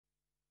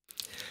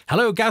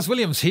Hello, Gaz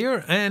Williams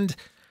here, and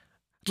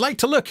I'd like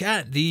to look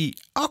at the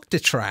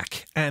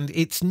Octatrack and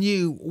its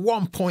new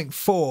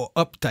 1.4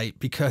 update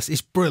because it's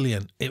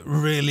brilliant. It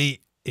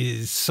really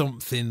is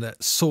something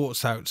that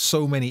sorts out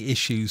so many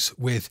issues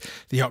with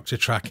the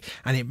Octatrack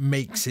and it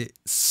makes it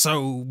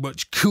so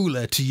much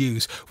cooler to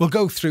use. We'll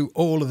go through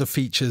all of the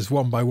features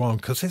one by one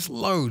because there's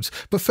loads.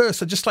 But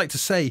first, I'd just like to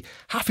say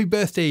happy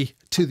birthday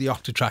to the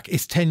Octatrack.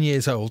 It's 10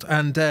 years old,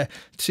 and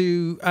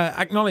to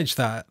acknowledge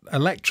that,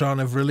 Elektron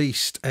have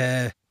released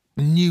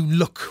new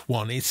look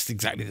one. It's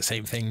exactly the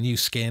same thing, new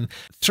skin,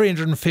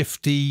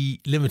 350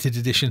 limited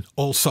edition,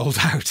 all sold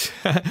out.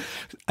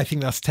 I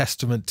think that's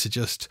testament to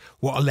just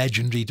what a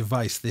legendary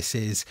device this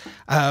is.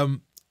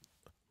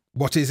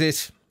 What is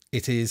it?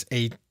 It is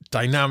a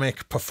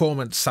dynamic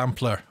performance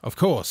sampler. Of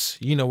course,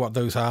 you know what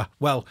those are.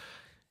 Well,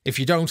 if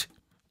you don't,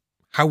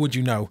 how would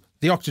you know?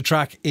 The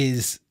Octatrack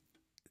is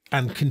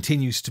and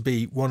continues to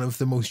be one of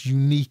the most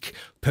unique,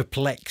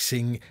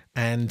 perplexing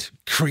and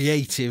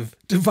creative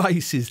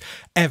devices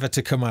ever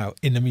to come out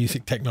in the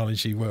music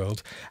technology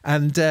world.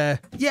 And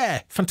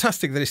yeah,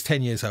 fantastic that it's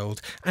 10 years old.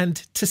 And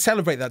to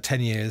celebrate that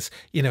 10 years,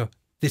 you know,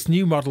 this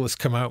new model has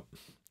come out,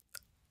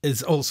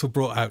 has also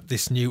brought out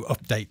this new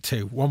update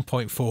too,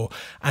 1.4.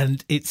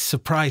 And it's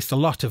surprised a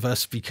lot of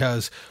us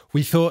because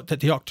we thought that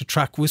the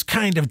Octatrack was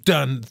kind of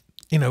done,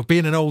 you know,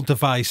 being an old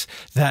device,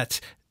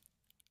 that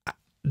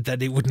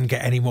it wouldn't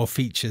get any more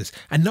features.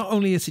 And not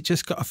only has it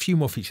just got a few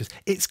more features,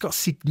 it's got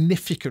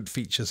significant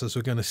features, as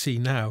we're going to see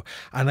now.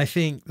 And I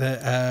think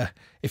that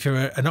if you're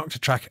an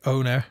Octatrack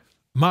owner,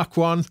 Mark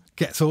 1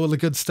 gets all the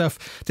good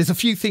stuff. There's a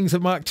few things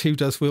that Mark 2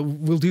 does.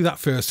 We'll do that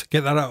first,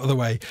 get that out of the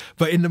way.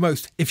 But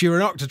if you're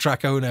an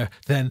Octatrack owner,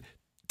 then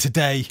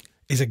today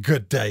is a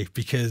good day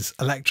because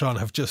Elektron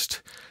have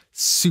just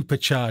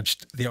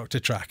supercharged the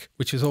Octatrack,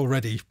 which is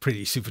already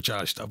pretty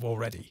supercharged up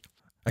already.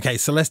 Okay,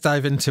 so let's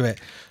dive into it.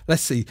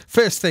 Let's see.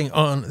 First thing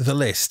on the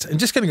list. I'm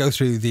just going to go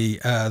through the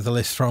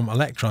list from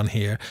Elektron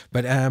here.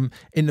 But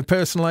in the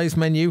personalized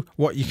menu,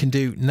 what you can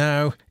do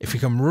now, if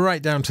you come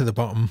right down to the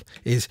bottom,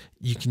 is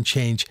you can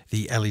change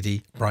the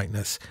LED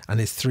brightness. And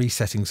there's 3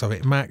 settings of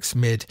it: max,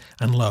 mid,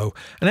 and low.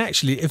 And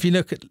actually, if you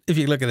look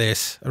at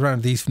this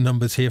around these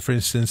numbers here, for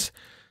instance,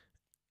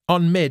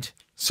 on mid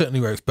certainly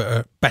works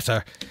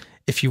better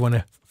if you want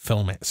to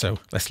film it. So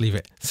let's leave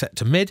it set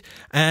to mid.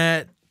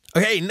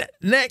 Okay,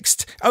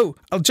 next. Oh,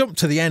 I'll jump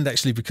to the end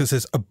actually because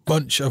there's a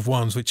bunch of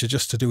ones which are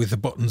just to do with the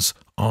buttons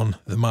on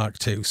the Mark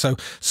II. So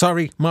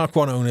sorry, Mark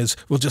I owners,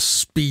 we'll just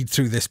speed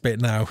through this bit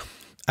now.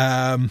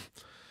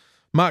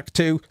 Mark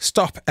II,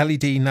 stop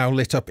LED now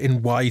lit up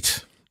in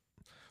white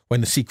when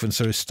the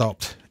sequencer is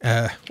stopped.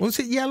 Was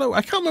it yellow?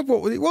 I can't remember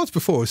what it was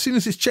before. As soon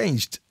as it's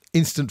changed,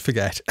 instant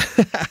forget.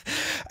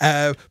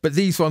 But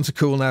these ones are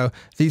cool now.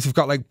 These have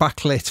got like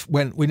backlit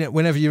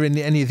whenever you're in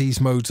any of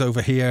these modes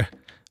over here.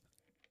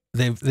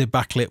 They're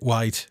backlit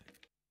white.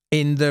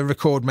 In the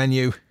record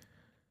menu,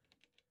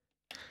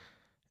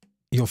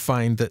 you'll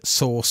find that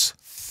source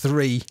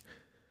 3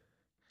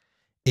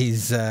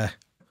 is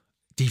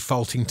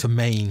defaulting to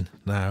main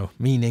now,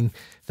 meaning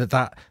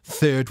that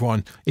third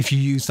one, if you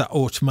use that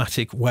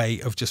automatic way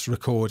of just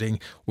recording,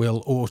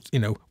 will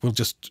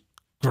just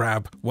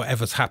grab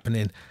whatever's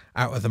happening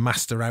out of the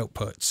master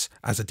outputs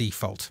as a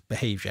default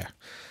behavior.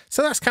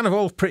 So that's kind of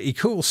all pretty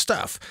cool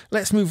stuff.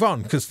 Let's move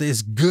on because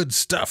there's good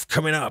stuff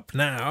coming up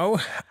now.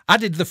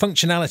 Added the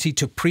functionality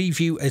to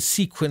preview a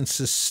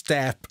sequencer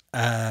step,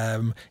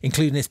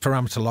 including its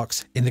parameter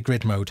locks in the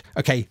grid mode.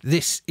 Okay,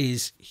 this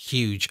is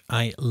huge.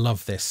 I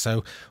love this.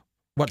 So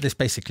what this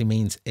basically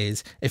means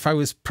is if I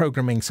was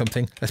programming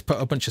something, let's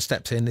put a bunch of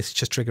steps in. This is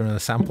just triggering a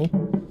sample.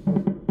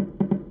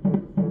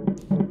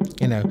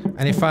 You know,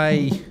 and if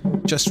I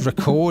just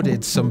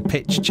recorded some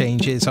pitch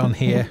changes on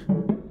here,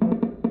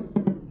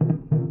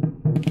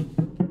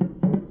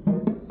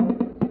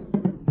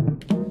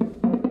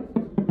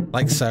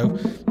 like so.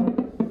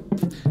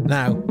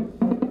 Now,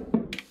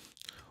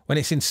 when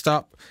it's in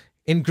stop,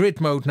 in grid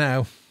mode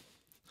now,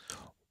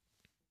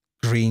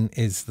 green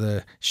is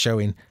the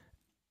showing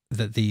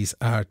that these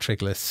are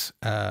trigless,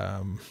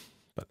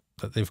 but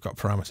that they've got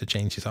parameter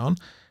changes on.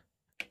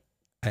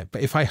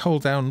 But if I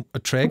hold down a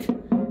trig,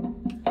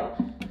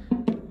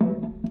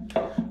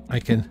 I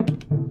can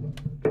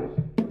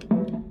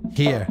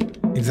hear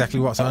exactly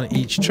what's on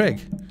each trig.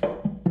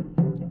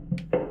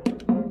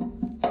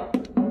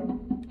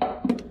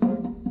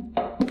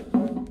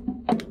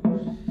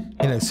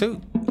 You know, so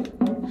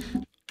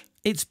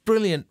it's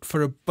brilliant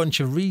for a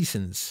bunch of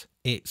reasons.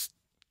 It's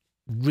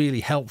really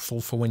helpful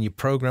for when you're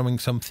programming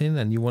something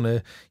and you want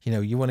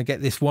to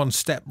get this one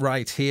step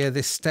right here,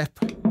 this step.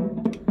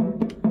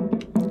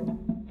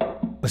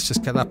 Let's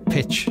just get that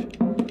pitch.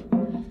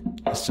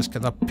 Let's just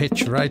get that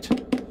pitch right.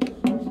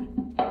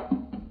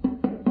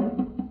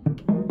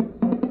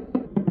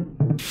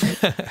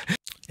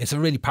 It's a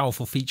really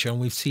powerful feature, and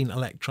we've seen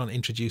Elektron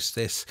introduce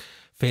this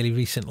fairly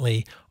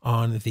recently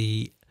on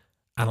the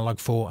Analog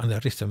 4 and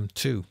the Rhythm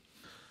 2.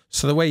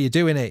 So the way you're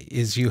doing it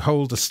is you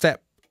hold a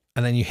step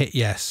and then you hit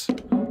yes.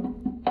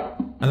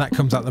 And that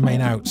comes out the main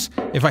outs.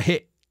 If I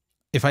hit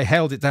if I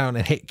held it down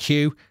and hit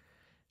Q,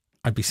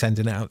 I'd be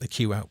sending out the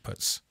Q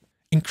outputs.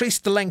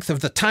 Increased the length of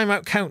the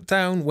timeout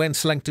countdown when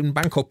selecting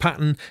bank or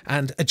pattern,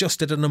 and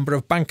adjusted a number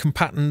of bank and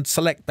pattern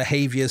select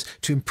behaviors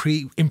to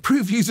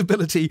improve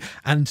usability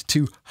and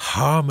to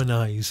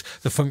harmonize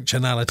the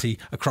functionality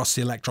across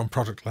the Elektron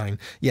product line.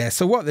 Yeah,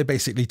 so what they're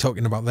basically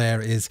talking about there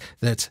is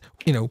that,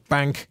 you know,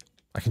 bank,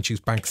 I can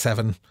choose bank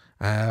 7,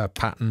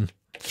 pattern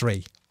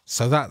 3.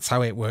 So that's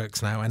how it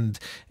works now, and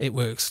it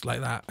works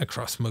like that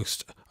across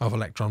most of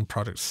Elektron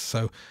products.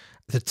 So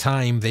the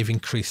time they've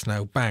increased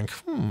now. Bank,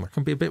 I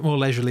can be a bit more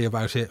leisurely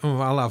about it. Oh,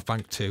 I'll have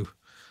bank 2.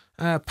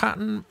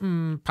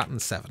 Pattern, pattern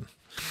 7.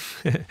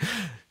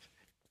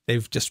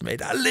 They've just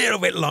made it a little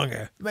bit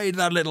longer. Made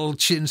that little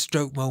chin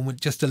stroke moment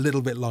just a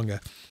little bit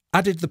longer.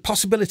 Added the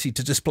possibility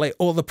to display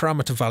all the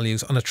parameter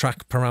values on a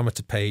track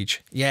parameter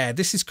page. Yeah,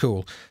 this is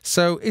cool.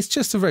 So it's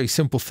just a very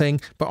simple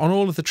thing, but on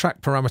all of the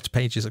track parameter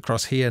pages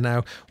across here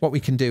now, what we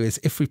can do is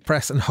if we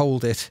press and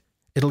hold it,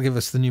 it'll give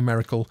us the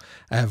numerical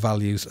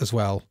values as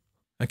well.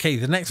 Okay,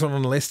 the next one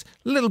on the list,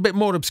 a little bit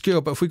more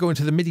obscure, but if we go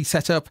into the MIDI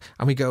setup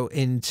and we go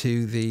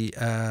into the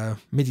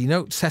MIDI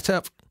note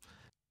setup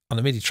on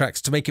the MIDI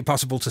tracks to make it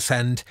possible to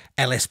send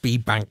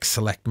LSB bank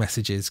select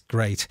messages.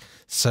 Great.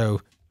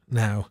 So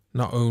now,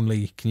 not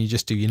only can you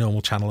just do your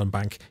normal channel and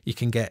bank, you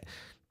can get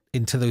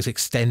into those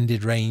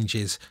extended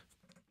ranges.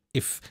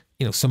 If,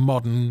 you know, some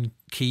modern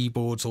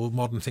keyboards or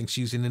modern things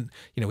using,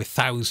 you know, with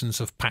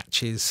thousands of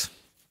patches,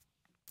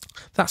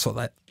 that's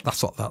what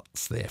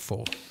that's there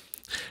for.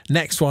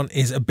 Next one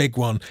is a big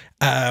one,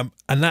 and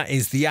that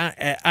is the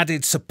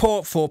added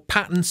support for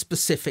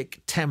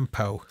pattern-specific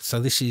tempo. So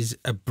this is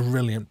a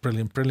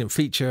brilliant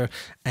feature,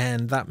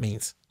 and that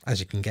means, as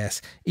you can guess,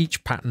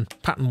 each pattern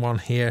 1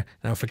 here.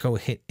 Now if I go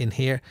hit in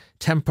here,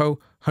 tempo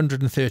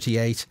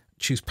 138,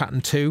 choose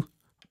pattern 2,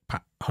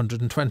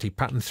 120,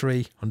 pattern 3,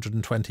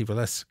 120, but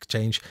let's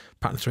change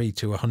pattern 3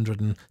 to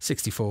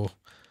 164.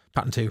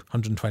 Pattern 2,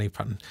 120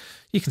 pattern.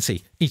 You can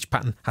see each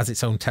pattern has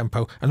its own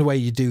tempo, and the way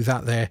you do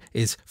that there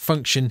is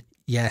function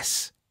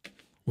yes.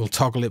 We'll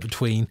toggle it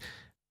between.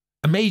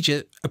 A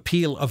major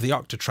appeal of the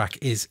Octatrack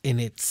is in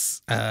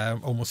its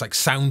almost like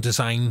sound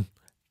design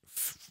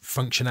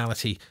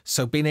functionality.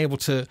 So being able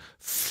to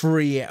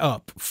free it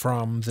up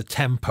from the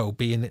tempo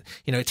being,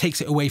 you know, it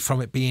takes it away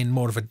from it being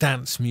more of a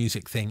dance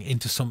music thing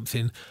into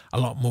something a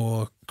lot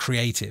more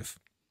creative.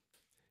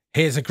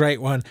 Here's a great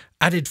one.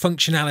 Added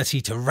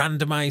functionality to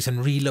randomize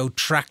and reload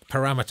track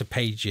parameter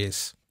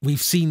pages.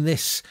 We've seen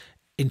this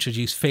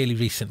introduced fairly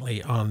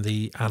recently on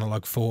the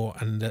Analog 4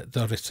 and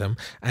the Rhythm.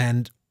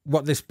 And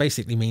what this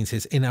basically means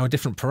is in our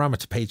different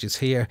parameter pages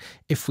here,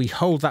 if we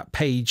hold that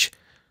page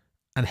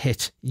and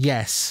hit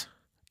yes,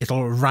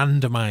 it'll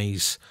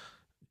randomize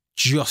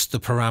just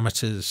the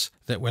parameters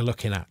that we're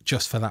looking at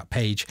just for that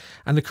page.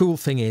 And the cool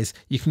thing is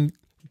you can,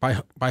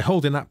 by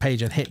holding that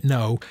page and hit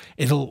no,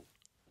 it'll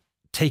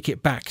take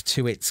it back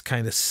to its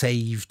kind of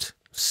saved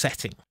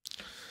setting.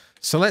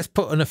 So let's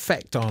put an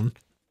effect on.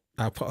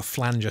 I'll put a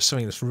flanger,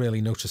 something that's really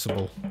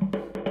noticeable.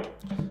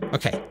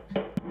 Okay.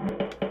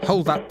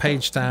 Hold that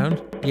page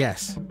down.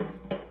 Yes.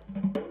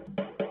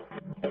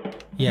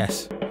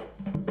 Yes.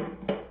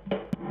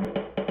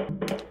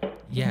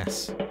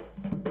 Yes.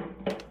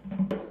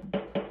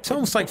 It's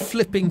almost like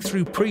flipping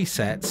through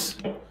presets.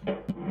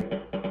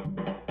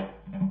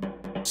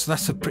 So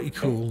that's a pretty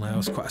cool now.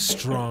 It's quite a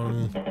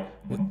strong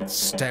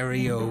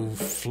stereo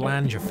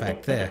flange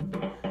effect there.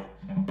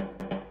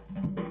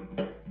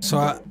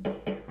 So,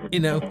 you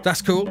know,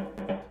 that's cool.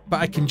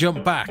 But I can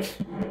jump back.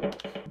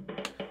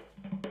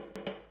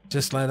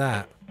 Just like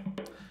that.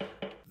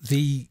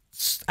 The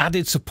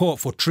added support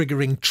for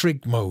triggering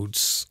trig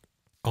modes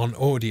on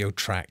audio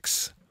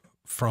tracks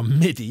from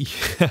MIDI.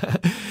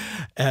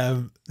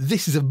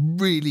 This is a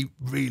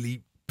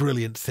really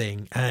brilliant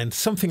thing, and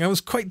something I was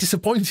quite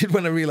disappointed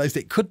when I realized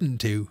it couldn't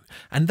do.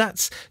 And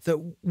that's that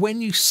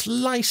when you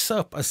slice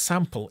up a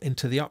sample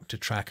into the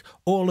Octatrack,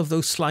 all of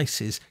those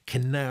slices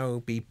can now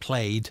be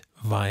played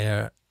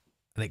via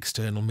an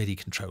external MIDI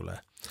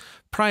controller.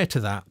 Prior to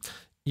that,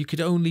 you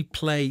could only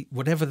play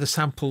whatever the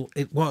sample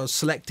it was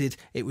selected,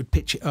 it would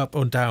pitch it up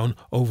or down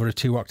over a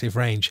 2-octave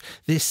range.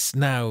 This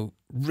now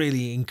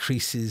really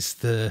increases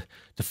the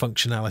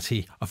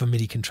functionality of a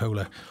MIDI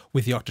controller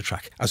with the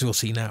Octatrack, as we'll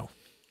see now.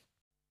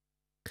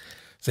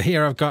 So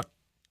here I've got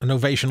an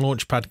Ovation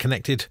Launchpad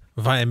connected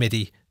via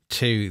MIDI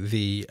to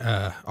the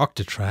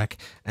Octatrack,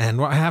 and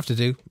what I have to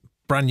do,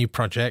 brand new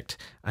project,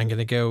 I'm going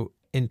to go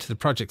into the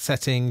project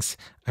settings,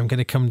 I'm going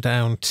to come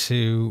down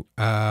to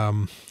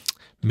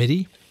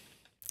MIDI,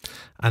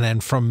 and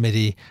then from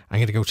MIDI I'm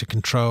going to go to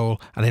control,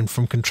 and then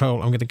from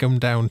control I'm going to come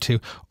down to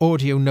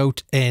audio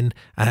note in,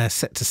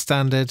 set to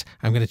standard.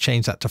 I'm going to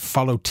change that to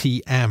follow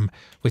TM,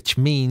 which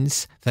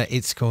means that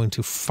it's going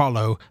to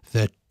follow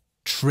the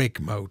trig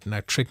mode.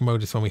 Now trig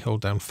mode is when we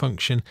hold down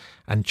function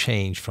and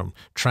change from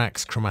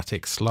tracks,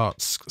 chromatic,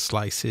 slots,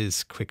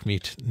 slices, quick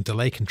mute and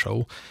delay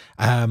control.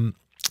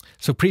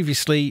 So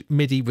previously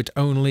MIDI would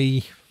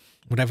only,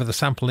 whatever the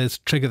sample is,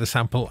 trigger the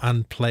sample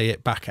and play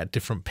it back at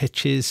different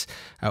pitches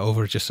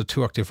over just a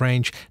 2-octave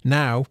range.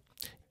 Now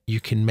you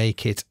can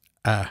make it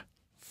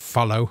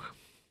follow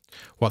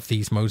what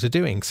these modes are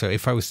doing. So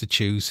if I was to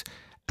choose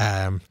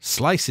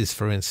slices,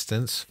 for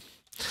instance,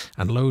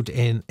 and load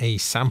in a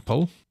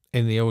sample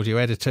in the audio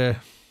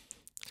editor,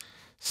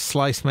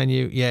 slice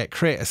menu, yeah,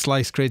 create a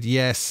slice grid,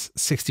 yes,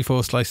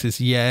 64 slices,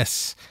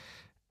 yes,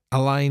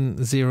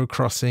 align 0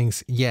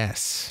 crossings,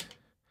 yes.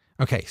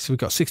 Okay, so we've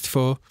got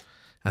 64,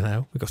 and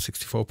now we've got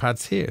 64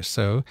 pads here,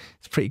 so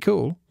it's pretty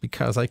cool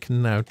because I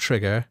can now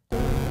trigger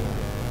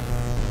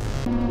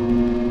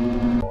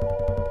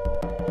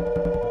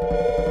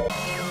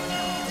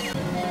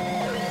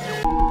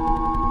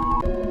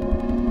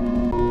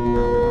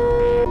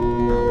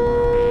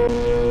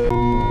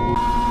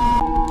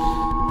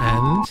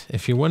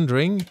if you're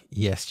wondering,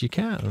 yes, you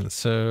can.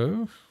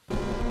 So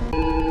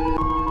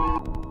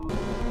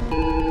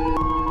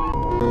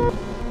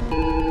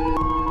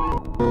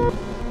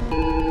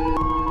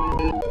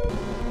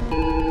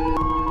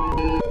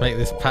make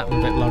this pattern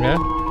a bit longer.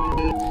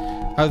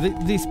 Oh,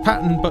 this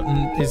pattern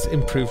button is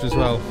improved as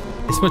well.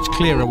 It's much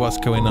clearer what's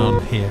going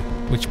on here,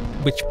 which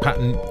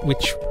pattern,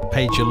 which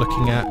page you're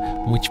looking at,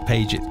 and which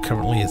page it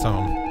currently is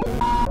on.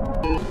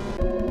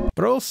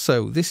 But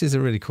also, this is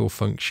a really cool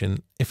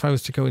function. If I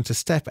was to go into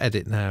step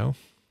edit now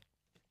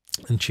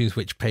and choose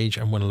which page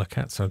I want to look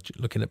at, so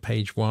looking at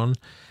page 1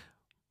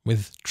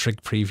 with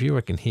trig preview,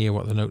 I can hear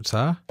what the notes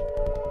are.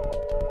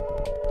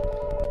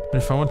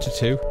 And if I wanted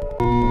to,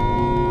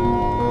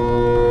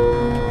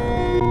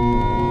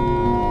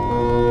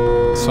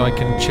 so I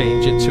can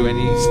change it to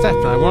any step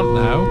I want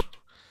now.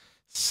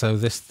 So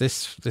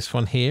this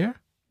one here.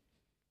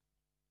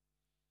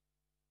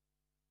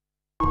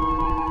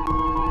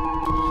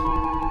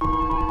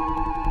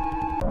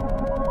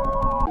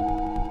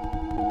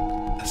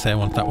 Say I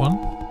want that one.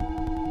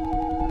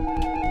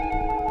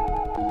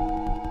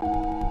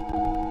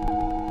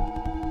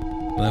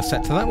 And I've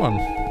set to that one.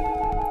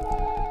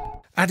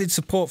 Added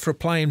support for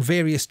applying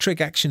various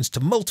trig actions to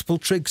multiple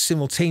trigs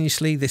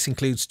simultaneously. This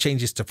includes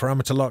changes to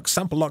parameter locks,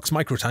 sample locks,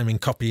 microtiming,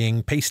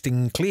 copying,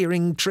 pasting,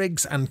 clearing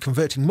trigs, and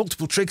converting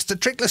multiple trigs to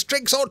trigless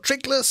trigs or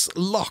trigless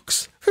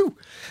locks. Whew.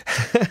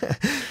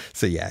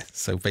 So yeah,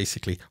 so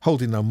basically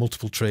holding down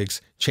multiple trigs,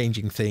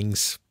 changing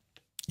things.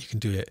 You can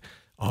do it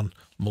on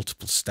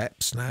multiple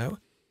steps now.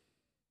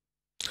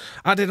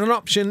 Added an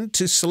option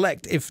to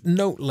select if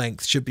note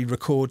length should be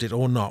recorded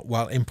or not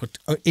while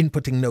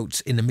inputting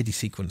notes in a MIDI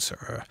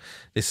sequencer.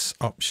 This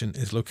option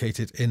is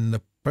located in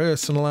the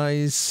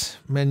personalize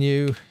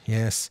menu.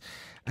 Yes.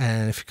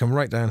 And if you come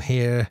right down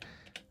here,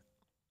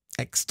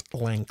 X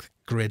length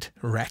grid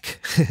rec.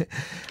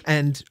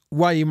 And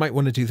why you might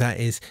want to do that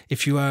is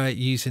if you are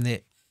using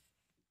it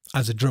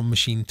as a drum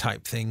machine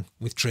type thing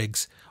with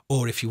trigs,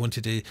 or if you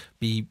wanted to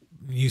be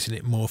using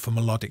it more for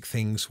melodic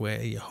things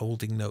where you're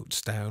holding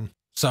notes down.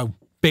 So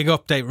big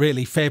update,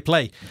 really, fair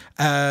play.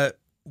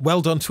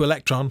 Well done to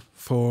Elektron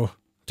for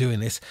doing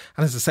this.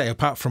 And as I say,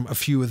 apart from a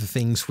few of the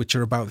things which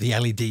are about the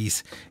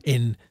LEDs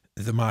in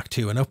the Mark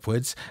II and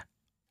upwards,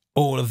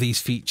 all of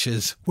these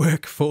features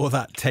work for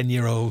that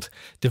 10-year-old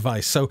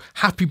device. So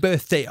happy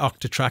birthday,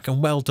 Octatrack,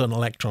 and well done,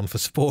 Elektron, for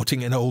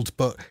supporting an old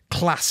but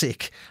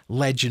classic,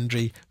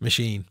 legendary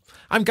machine.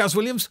 I'm Gaz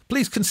Williams.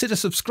 Please consider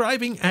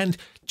subscribing and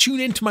tune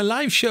in to my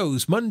live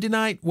shows Monday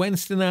night,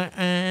 Wednesday night,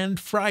 and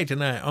Friday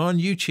night on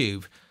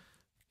YouTube.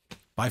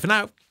 Bye for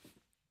now.